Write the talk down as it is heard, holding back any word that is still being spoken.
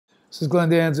This is Glenn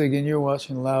Danzig, and you're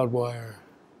watching Loudwire.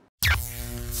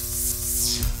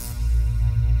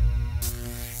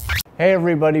 Hey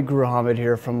everybody, Gruhamed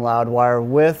here from Loudwire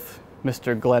with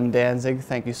Mr. Glenn Danzig.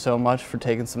 Thank you so much for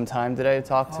taking some time today to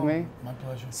talk to me. My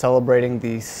pleasure. Celebrating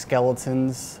the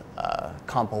Skeletons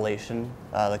compilation,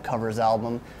 the covers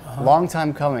album. Long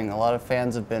time coming. A lot of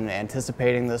fans have been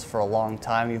anticipating this for a long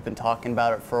time. You've been talking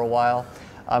about it for a while.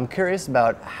 I'm curious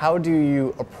about how do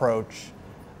you approach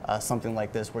something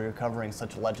like this where you're covering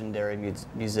such legendary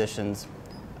musicians,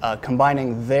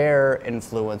 combining their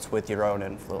influence with your own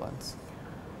influence?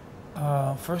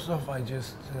 First off,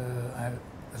 there's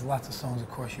lots of songs, of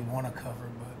course, you want to cover,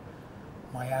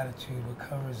 but my attitude with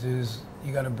covers is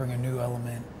you got to bring a new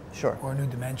element or a new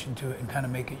dimension to it and kind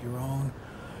of make it your own.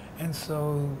 And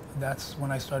so that's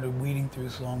when I started weeding through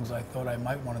songs I thought I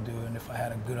might want to do, and if I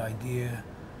had a good idea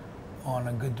on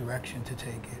a good direction to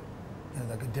take it,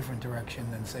 like a different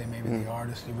direction than, say, maybe the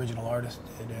original artist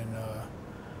did, and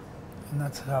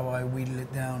that's how I weeded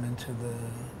it down into the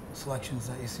selections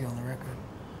that you see on the record.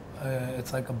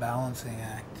 It's like a balancing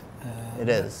act. It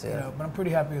is, yeah. But I'm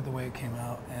pretty happy with the way it came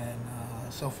out, and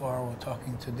so far we're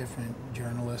talking to different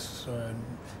journalists or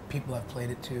people I've played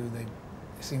it to. They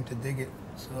seem to dig it,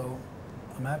 so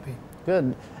I'm happy.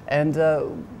 Good. And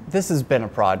this has been a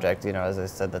project, as I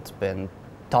said, that's been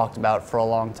talked about for a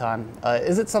long time.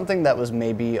 Is it something that was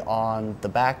maybe on the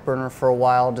back burner for a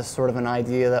while, just sort of an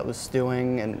idea that was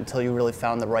stewing until you really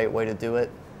found the right way to do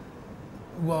it?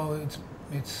 Well,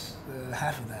 it's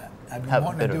half of that. I've been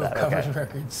wanting to do a covers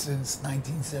record since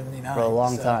 1979. For a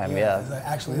long time, yeah.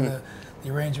 Actually, the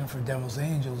arrangement for Devil's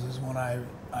Angels is one I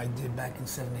did back in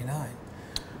 '79.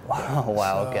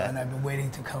 Wow, okay. And I've been waiting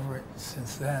to cover it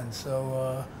since then.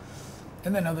 So,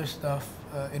 and then other stuff.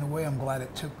 In a way, I'm glad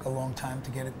it took a long time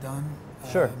to get it done.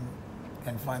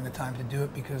 And find the time to do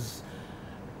it, because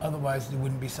otherwise there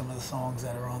wouldn't be some of the songs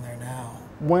that are on there now.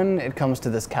 When it comes to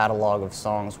this catalog of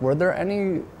songs, were there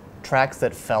any tracks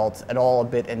that felt at all a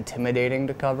bit intimidating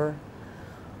to cover?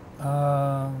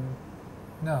 No.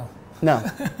 No,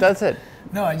 that's it.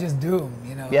 No, I just do them,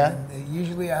 Yeah. And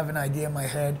usually I have an idea in my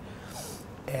head,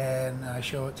 and I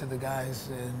show it to the guys,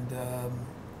 and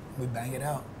we bang it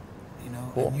out,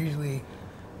 Cool. And usually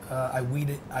I weed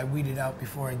it out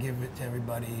before I give it to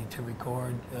everybody to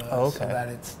record, so that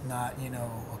it's not,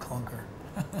 a clunker.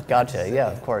 Gotcha. Yeah,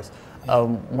 of course.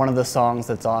 One of the songs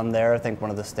that's on there, I think one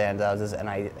of the standouts is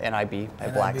NIB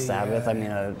by Black Sabbath. I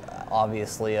mean,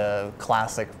 obviously a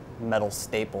classic metal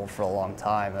staple for a long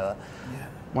time.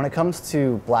 When it comes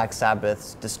to Black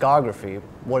Sabbath's discography,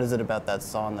 what is it about that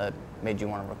song that made you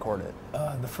want to record it?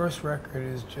 The first record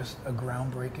is just a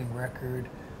groundbreaking record,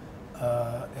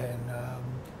 and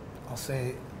I'll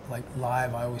say, like,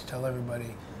 live, I always tell everybody,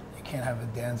 you can't have a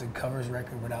Danzig covers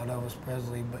record without Elvis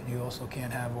Presley, but you also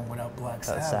can't have one without Black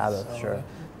Sabbath. So, sure.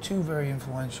 Two very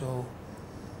influential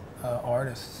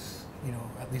artists,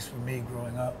 at least for me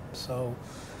growing up. So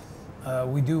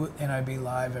we do NIB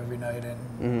live every night,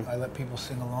 and I let people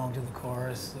sing along to the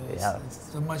chorus. So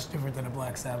it's much different than a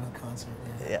Black Sabbath concert.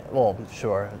 Yeah, well,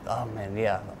 sure. Oh man,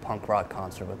 yeah, a punk rock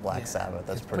concert with Black Sabbath.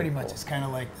 That's pretty cool. Much. It's kind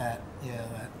of like that. Yeah,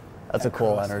 that's a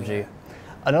cool energy. Yeah.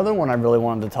 Another one I really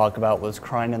wanted to talk about was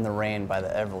Crying in the Rain by the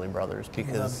Everly Brothers,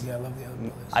 because I love the Everly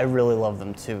Brothers. I really love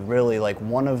them too. Really, like,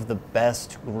 one of the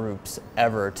best groups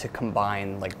ever to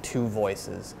combine like two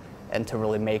voices and to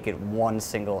really make it one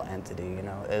single entity.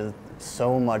 There's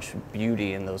so much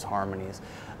beauty in those harmonies.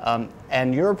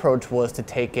 And your approach was to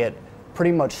take it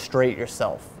pretty much straight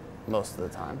yourself most of the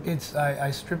time.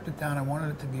 I stripped it down. I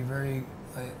wanted it to be very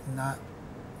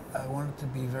I wanted it to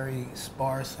be very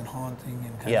sparse and haunting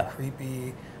and kind of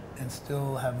creepy, and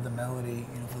still have the melody,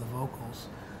 for the vocals.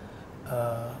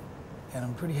 And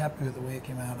I'm pretty happy with the way it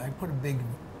came out. I put a big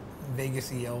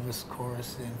Vegas-y Elvis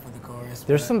chorus in for the chorus.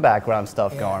 There's some background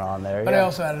stuff going on there. But I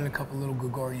also added a couple little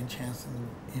Gregorian chants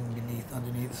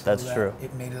underneath. So That's true.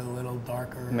 It made it a little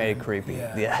darker. Made it creepy.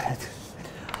 Yeah.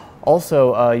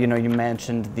 Also, you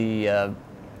mentioned the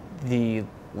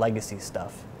legacy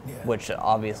stuff. Which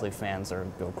obviously fans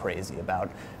go crazy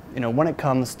about. When it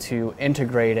comes to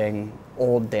integrating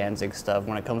old Danzig stuff,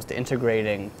 when it comes to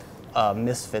integrating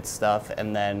Misfits stuff,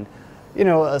 and then,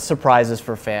 surprises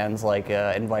for fans like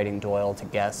inviting Doyle to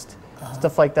guest,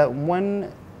 stuff like that.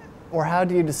 When or how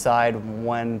do you decide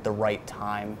when the right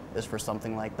time is for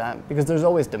something like that? Because there's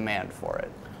always demand for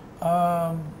it.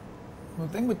 The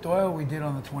thing with Doyle, we did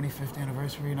on the 25th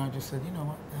anniversary, and I just said,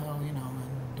 what the hell,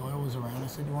 and Doyle was around. I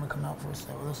said, you want to come out for a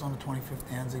set with us on the 25th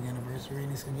Danzig anniversary? And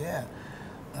he said, yeah.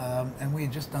 And we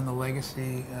had just done the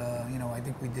Legacy. I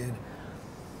think we did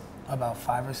about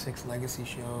 5 or 6 Legacy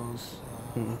shows.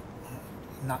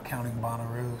 not counting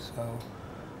Bonnaroo. So,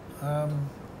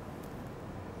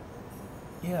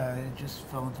 yeah, it just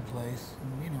fell into place,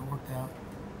 and, it worked out.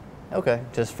 Okay,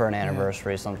 just for an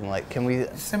anniversary, something like, can we...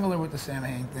 Similar with the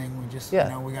Samhain thing, we just, we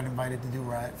got invited to do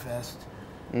Riot Fest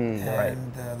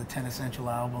and the 10 Essential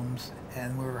Albums,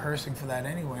 and we were rehearsing for that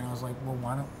anyway, and I was like, well,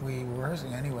 why don't we, we're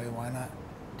rehearsing anyway, why not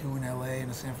do an LA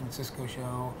and a San Francisco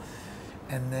show?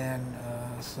 And then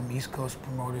some East Coast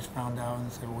promoters found out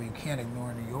and said, well, you can't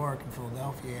ignore New York and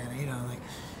Philadelphia, and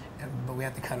but we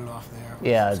had to cut it off there.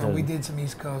 Yeah. So we did some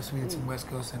East Coast, we did some West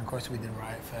Coast, and of course we did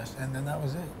Riot Fest, and then that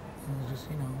was it. It was just,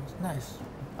 it was nice.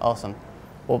 Awesome.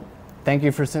 Well, thank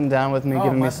you for sitting down with me,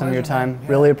 giving me some of your time. Yeah.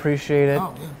 Really appreciate it.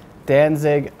 Oh, yeah.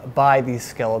 Danzig, buy the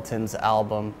Skeletons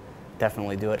album.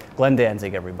 Definitely do it. Glenn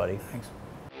Danzig, everybody. Thanks.